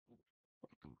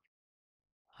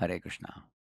Hare Krishna.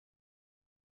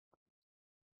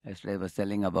 Yesterday I was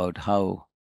telling about how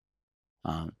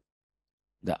um,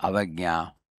 the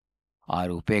avagya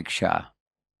or upeksha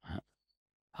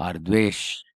or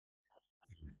dvesh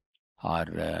or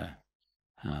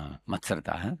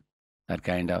matsarta, that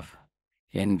kind of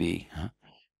envy.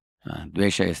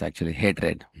 Dvesha is actually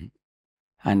hatred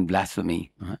and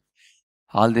blasphemy.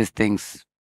 All these things,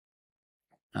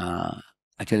 uh,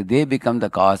 actually, they become the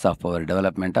cause of our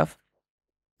development of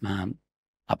um,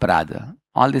 aparadha.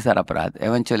 All these are aparadha.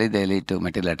 Eventually, they lead to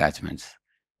material attachments.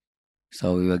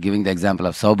 So, we were giving the example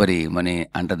of Saubari Muni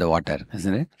under the water,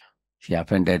 isn't it? She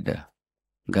offended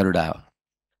Garuda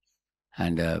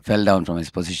and fell down from his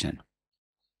position.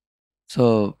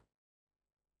 So,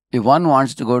 if one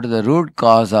wants to go to the root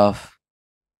cause of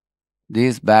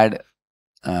these bad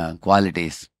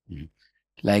qualities,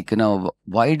 like,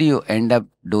 why do you end up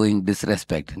doing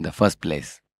disrespect in the first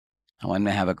place? One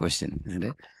may have a question, isn't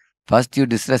it? First, you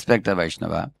disrespect a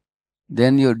Vaishnava,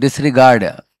 then you disregard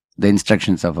the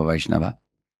instructions of a Vaishnava,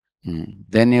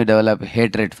 then you develop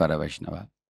hatred for a Vaishnava.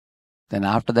 Then,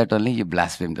 after that, only you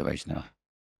blaspheme the Vaishnava,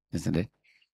 isn't it?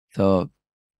 So,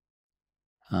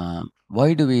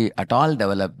 why do we at all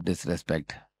develop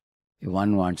disrespect? If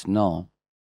one wants to know,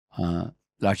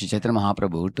 Lord Shri Chaitanya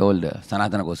Mahaprabhu told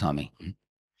Sanatana Goswami,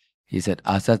 he said,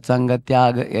 Asat Sanga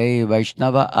Tyaga Ei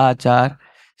Vaishnava Achar,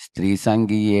 Stri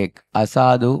Sangi Ek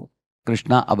Asadu,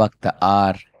 Krishna Abhakta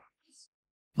Ar.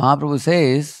 Mahaprabhu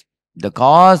says, the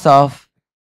cause of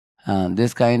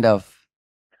this kind of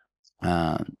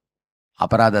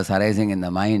aparadas arising in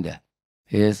the mind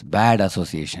is bad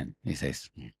association, he says.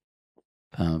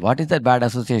 What is that bad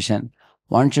association?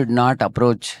 One should not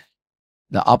approach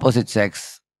the opposite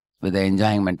sex with the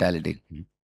enjoying mentality.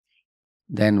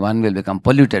 Then one will become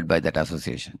polluted by that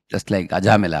association. Just like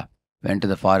Ajamila went to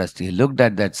the forest, he looked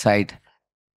at that sight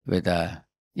with a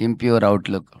impure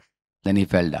outlook, then he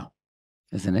fell down,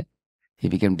 isn't it? He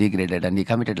became degraded and he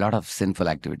committed a lot of sinful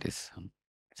activities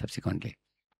subsequently.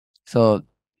 So,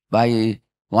 by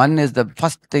one is the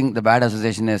first thing, the bad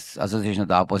association is association of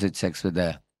the opposite sex with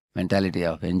the mentality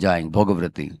of enjoying,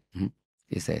 bhogavrati,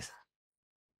 he says.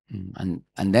 And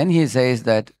then he says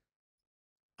that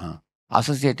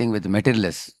associating with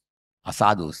materialists,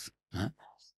 asadhus,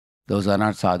 those who are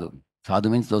not sadhu. Sadhu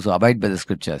means those who abide by the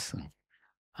scriptures,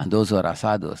 and those who are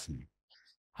asadhus,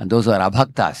 and those who are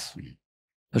abhaktas.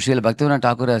 So Srila Bhaktivinoda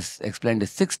Thakur has explained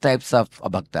 6 types of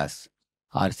abhaktas,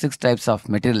 or 6 types of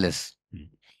materialists.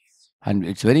 And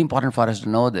it's very important for us to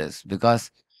know this, because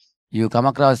you come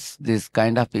across this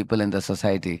kind of people in the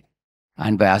society,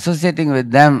 and by associating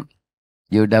with them,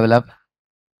 you develop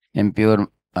impure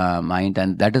mind,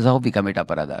 and that is how we commit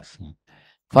aparadhas.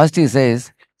 First, he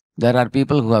says, there are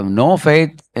people who have no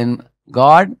faith in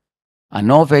God and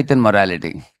no faith in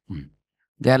morality.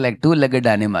 They are like 2-legged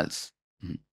animals.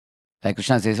 Like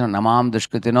Krishna says, Namam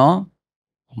Dushkritino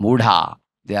Mudha.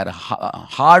 They are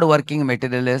hard-working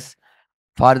materialists.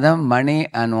 For them, money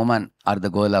and woman are the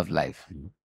goal of life.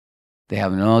 They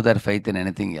have no other faith in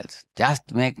anything else.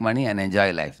 Just make money and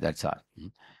enjoy life. That's all.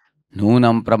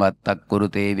 Nunam pramattak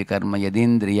kurute vikarma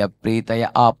yadindriya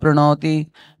pritaya apranoti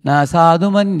na sadhu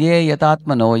manye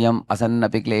yatatmanoyam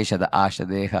asannapi kleshada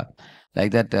ashadeha.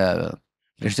 Like that,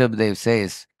 Rishabhdev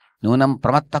says, Nunam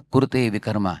pramattak kurute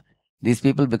vikarma. These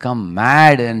people become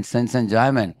mad in sense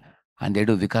enjoyment and they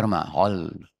do vikarma,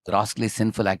 all grossly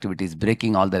sinful activities,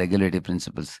 breaking all the regulative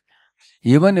principles.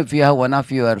 Even if you have one of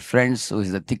your friends who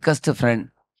is the thickest friend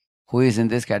who is in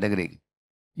this category,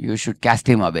 you should cast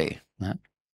him away.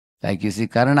 Like you see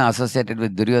Karna associated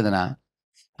with Duryodhana,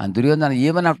 and Duryodhana,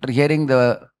 even after hearing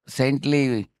the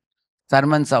saintly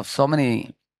sermons of so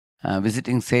many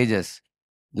visiting sages,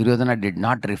 Duryodhana did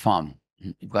not reform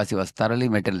because he was thoroughly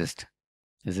materialist,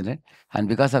 isn't it? And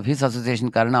because of his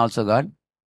association, Karna also got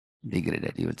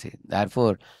degraded, you will see.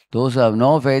 Therefore, those who have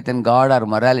no faith in God or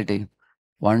morality,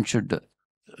 one should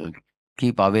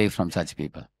keep away from such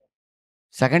people.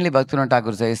 Secondly, Bhaktivinoda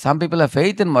Thakur says, some people have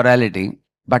faith in morality,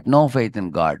 but no faith in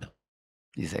God,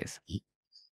 he says.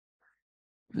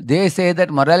 They say that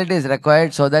morality is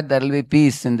required so that there will be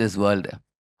peace in this world.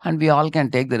 And we all can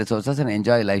take the resources and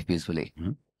enjoy life peacefully.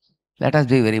 Let us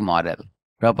be very moral.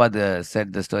 Prabhupada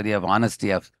said the story of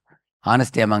honesty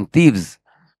among thieves.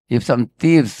 If some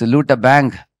thieves loot a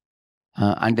bank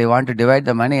and they want to divide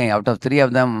the money, out of 3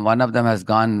 of them, 1 of them has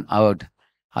gone out.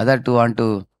 Other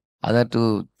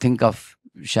two think of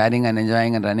sharing and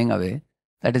enjoying and running away.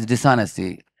 That is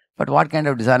dishonesty. But what kind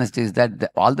of dishonesty is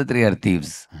that? All the 3 are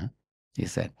thieves, he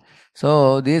said.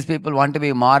 So these people want to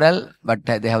be moral, but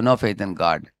they have no faith in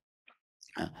God.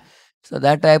 So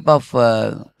that type of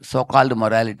so-called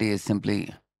morality is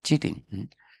simply cheating.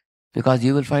 Because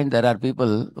you will find there are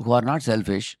people who are not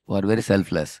selfish, who are very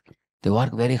selfless. They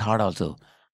work very hard also.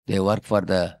 They work for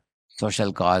the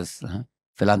social cause,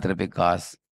 philanthropic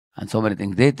cause, and so many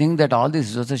things. They think that all these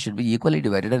resources should be equally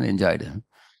divided and enjoyed.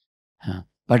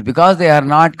 But because they are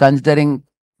not considering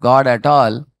God at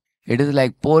all, it is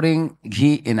like pouring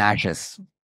ghee in ashes.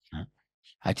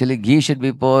 Actually, ghee should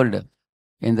be poured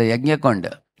in the Yajna Kund,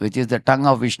 which is the tongue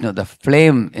of Vishnu. The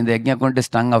flame in the Yajna Kund is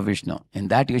tongue of Vishnu. In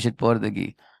that you should pour the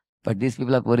ghee. But these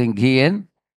people are pouring ghee in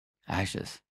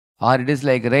ashes. Or it is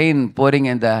like rain pouring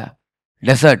in the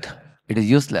desert. It is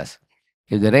useless.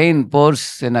 If the rain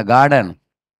pours in a garden,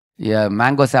 a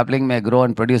mango sapling may grow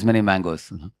and produce many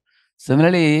mangoes.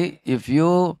 Similarly, if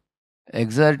you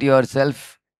exert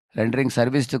yourself rendering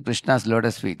service to Krishna's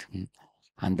lotus feet,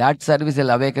 and that service will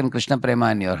awaken Krishna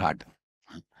Prema in your heart.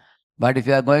 But if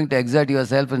you are going to exert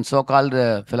yourself in so-called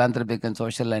philanthropic and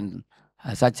social and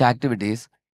such activities,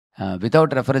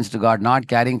 without reference to God, not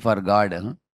caring for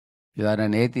God, you are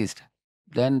an atheist,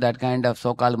 then that kind of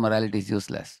so-called morality is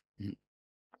useless.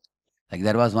 Like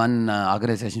there was one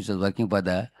organization which was working for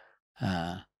the,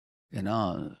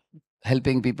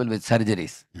 helping people with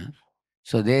surgeries.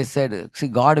 So they said, see,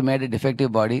 God made a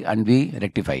defective body and we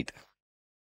rectify it.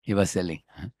 He was selling.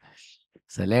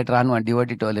 So later on, one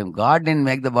devotee told him, God didn't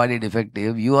make the body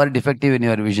defective. You are defective in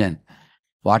your vision.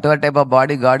 Whatever type of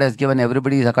body God has given,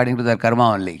 everybody is according to their karma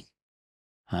only.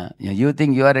 You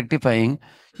think you are rectifying.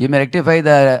 You may rectify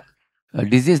the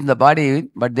disease in the body,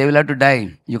 but they will have to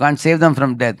die. You can't save them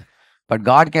from death. But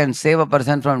God can save a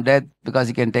person from death because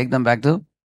He can take them back to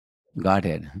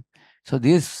Godhead. So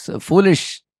these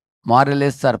foolish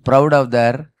moralists are proud of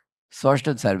their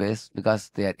social service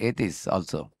because they are atheists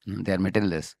also. They are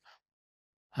materialists.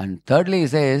 And thirdly, he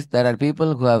says there are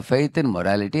people who have faith in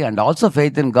morality and also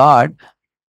faith in God,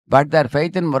 but their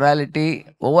faith in morality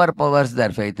overpowers their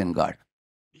faith in God.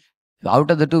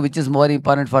 Out of the two, which is more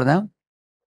important for them?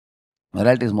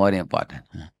 Morality is more important.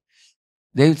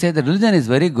 They will say the religion is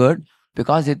very good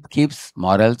because it keeps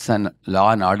morals and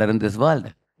law and order in this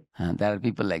world. There are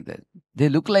people like that. They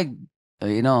look like,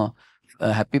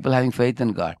 people having faith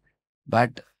in God.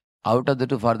 But out of the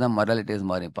two, for them, morality is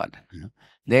more important.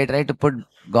 They try to put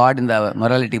God in the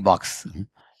morality box.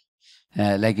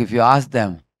 Like if you ask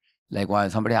them, like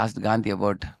somebody asked Gandhi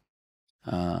about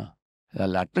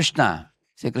Krishna.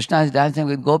 Say, Krishna is dancing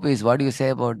with gopis. What do you say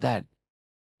about that?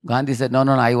 Gandhi said, no,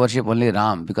 I worship only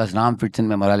Ram because Ram fits in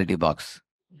my morality box.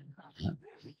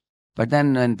 But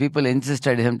then when people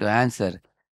insisted him to answer,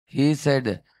 he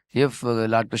said, if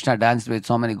Lord Krishna danced with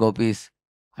so many gopis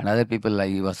and other people,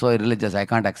 like he was so irreligious, I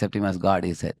can't accept him as God,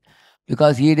 he said.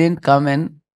 Because he didn't come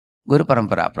in Guru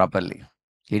Parampara properly.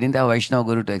 He didn't have Vaishnava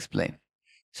Guru to explain.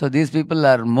 So these people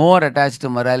are more attached to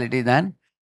morality than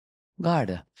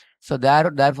God. So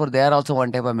therefore they are also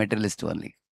one type of materialist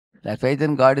only. Their faith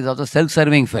in God is also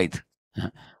self-serving faith.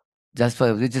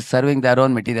 Which is serving their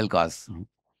own material cause.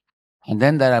 And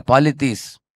then there are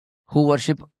polytheists who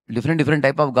worship different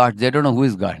type of gods. They don't know who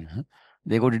is God.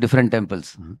 They go to different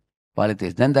temples.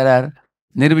 Polytheists. Then there are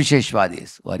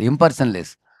Nirvisheshwadis, or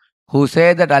impersonalists, who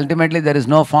say that ultimately there is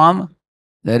no form,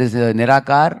 there is a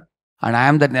Nirakar, and I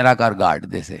am that Nirakar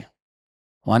God, they say.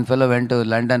 One fellow went to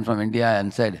London from India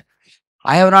and said,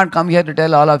 I have not come here to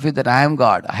tell all of you that I am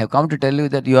God. I have come to tell you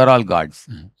that you are all gods.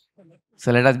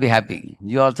 So let us be happy.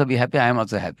 You also be happy, I am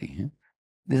also happy.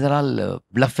 These are all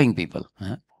bluffing people.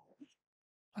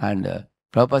 And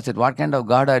Prabhupada said, what kind of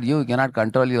God are you? You cannot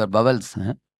control your bowels.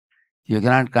 You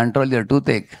cannot control your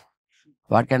toothache.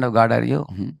 What kind of God are you?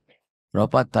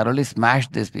 Prabhupada thoroughly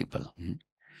smashed these people.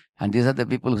 And these are the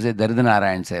people who say Daridra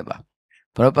Narayan Seva.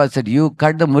 Prabhupada said, you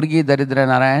cut the murgi Daridra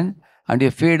Narayan and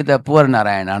you feed the poor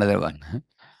Narayan, another one.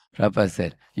 Prabhupada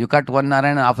said, you cut one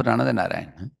Narayan and offer another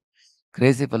Narayan.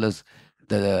 Crazy fellows.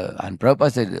 And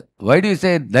Prabhupada said, why do you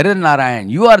say Daridra Narayan?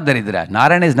 You are Daridra.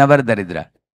 Narayan is never Daridra.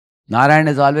 Narayan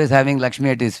is always having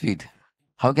Lakshmi at his feet.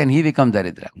 How can he become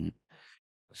Daridra?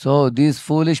 So these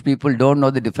foolish people don't know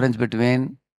the difference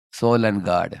between soul and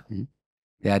God.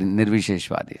 They are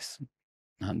Nirvisheshwadis.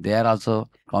 They are also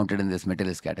counted in this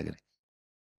materialist category.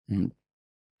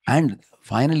 And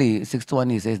finally, sixth one,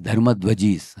 he says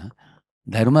Dharmadvajis.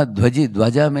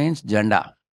 Dvaja means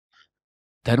Janda.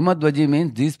 Dharmadvaji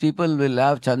means these people will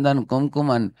have Chandan,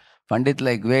 Kumkum and Pandit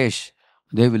like Vesh.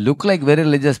 They will look like very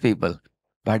religious people.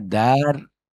 But their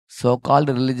so-called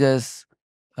religious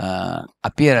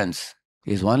appearance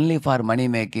is only for money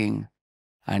making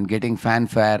and getting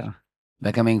fanfare,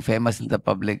 becoming famous in the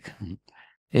public.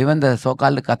 Even the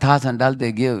so-called kathas and all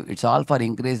they give, it's all for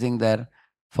increasing their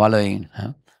following,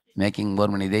 making more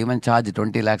money. They even charge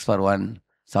 20 lakhs for one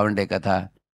 7-day katha.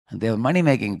 They are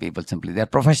money-making people simply. They are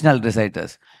professional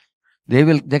reciters.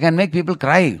 They can make people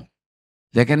cry.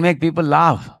 They can make people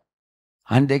laugh.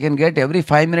 And they can get every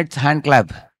 5 minutes hand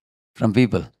clap from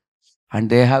people. And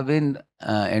they have been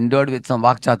endowed with some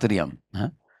vakchaturiyam.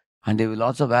 And they will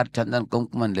also wear chandan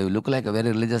kumkuman. They will look like a very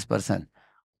religious person.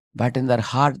 But in their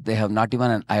heart, they have not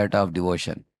even an iota of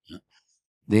devotion.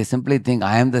 They simply think,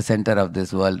 I am the center of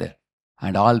this world.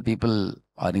 And all people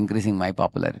are increasing my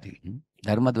popularity.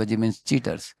 Dharmadvaji means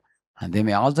cheaters. And they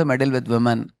may also meddle with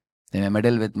women. They may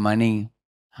meddle with money.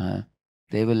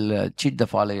 They will cheat the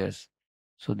followers.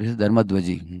 So this is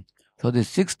Dharmadvaji. So these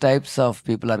 6 types of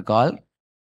people are called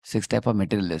 6 types of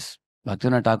materialists.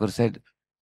 Bhaktivinoda Thakur said,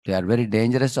 they are very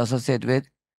dangerous to associate with.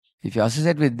 If you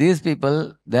associate with these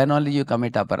people, then only you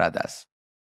commit aparadas.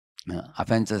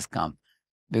 Offenses come.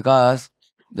 Because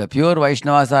the pure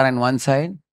Vaishnavas are on one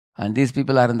side and these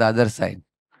people are on the other side.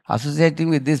 Associating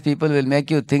with these people will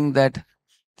make you think that,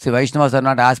 see, Vaishnavas are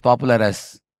not as popular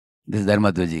as this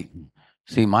Dharmadvaji.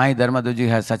 See, my Dharmadvaji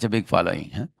has such a big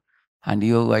following. And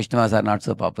you Vaishnavas are not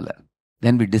so popular.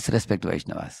 Then we disrespect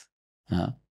Vaishnavas.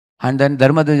 And then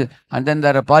Dharmadvaja, and then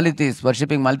there are polytheists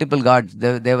worshipping multiple gods,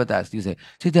 devatas. You say,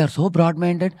 see, they are so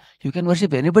broad-minded, you can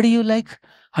worship anybody you like.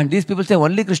 And these people say,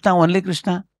 only Krishna, only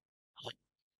Krishna.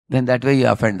 Then that way you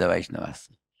offend the Vaishnavas.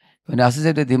 When you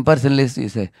associate with impersonalists, you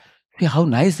say, see how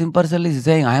nice impersonalist is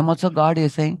saying, I am also God, he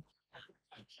is saying.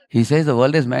 He says the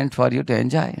world is meant for you to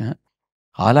enjoy.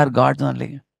 All are gods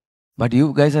only. But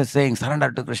you guys are saying,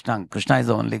 surrender to Krishna. Krishna is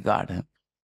the only God.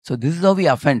 So this is how we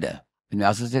offend when we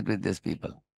associate with these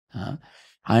people.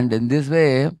 And in this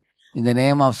way, in the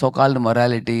name of so-called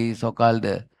morality, so-called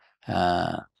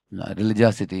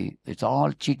religiosity, it's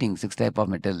all cheating, 6 types of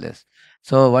materialists.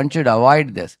 So one should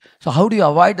avoid this. So how do you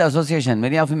avoid the association?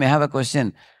 Many of you may have a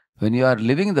question. When you are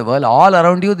living in the world, all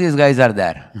around you, these guys are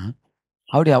there.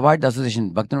 How do you avoid the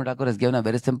association? Bhaktivinoda Thakur has given a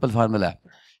very simple formula.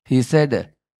 He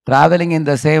said, traveling in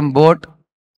the same boat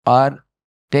or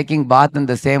taking bath in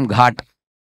the same ghat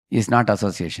is not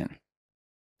association.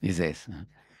 He says,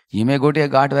 you may go to a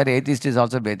ghat where atheist is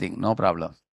also bathing, no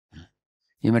problem.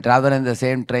 You may travel in the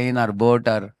same train or boat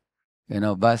or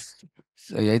bus.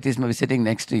 So atheist may be sitting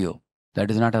next to you.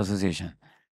 That is not association.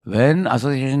 When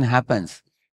association happens,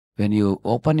 when you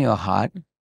open your heart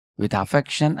with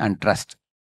affection and trust.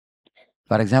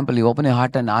 For example, you open your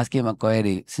heart and ask him a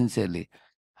query sincerely,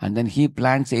 and then he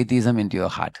plants atheism into your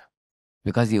heart.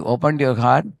 Because you opened your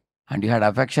heart and you had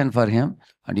affection for him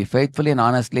and you faithfully and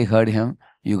honestly heard him,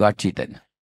 you got cheated.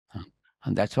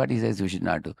 And that's what he says you should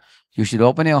not do. You should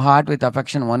open your heart with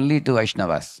affection only to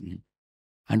Vaishnavas.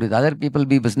 And with other people,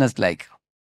 be business-like.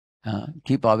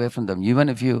 Keep away from them. Even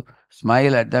if you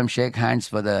smile at them, shake hands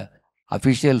for the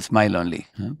official smile only.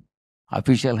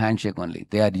 Official handshake only.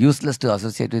 They are useless to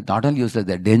associate with. Not only useless,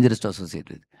 they are dangerous to associate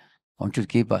with. One should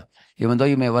keep even though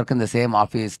you may work in the same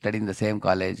office, study in the same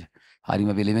college, or you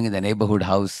may be living in the neighborhood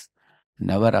house,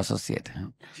 never associate.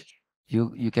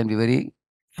 You can be very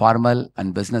formal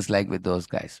and business-like with those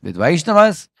guys. With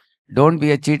Vaishnavas, don't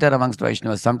be a cheater amongst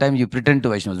Vaishnavas. Sometimes you pretend to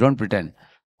Vaishnavas. Don't pretend.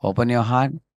 Open your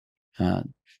heart,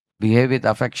 behave with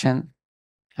affection,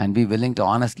 and be willing to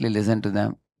honestly listen to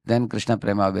them. Then Krishna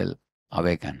Prema will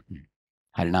awaken.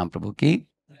 Harinam Prabhu ki.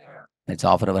 Let's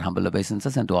offer our humble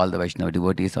obeisances and to all the Vaishnava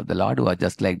devotees of the Lord who are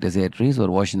just like desert trees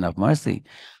or ocean of mercy,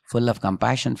 full of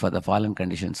compassion for the fallen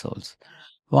conditioned souls.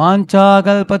 Vancha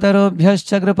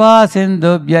kalpatarubhyascha kripa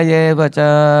sindhubhya eva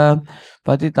cha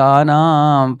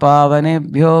patitanam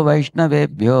pavanebhyo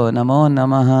vaishnavebhyo namo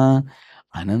namaha.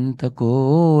 Ananta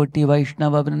koti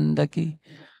Vaishnava vrindaki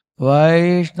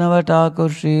Vaishnava Thakur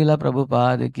Srila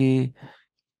Prabhupada ki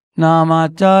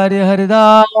Namacharya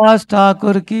Haridas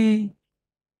Thakur ki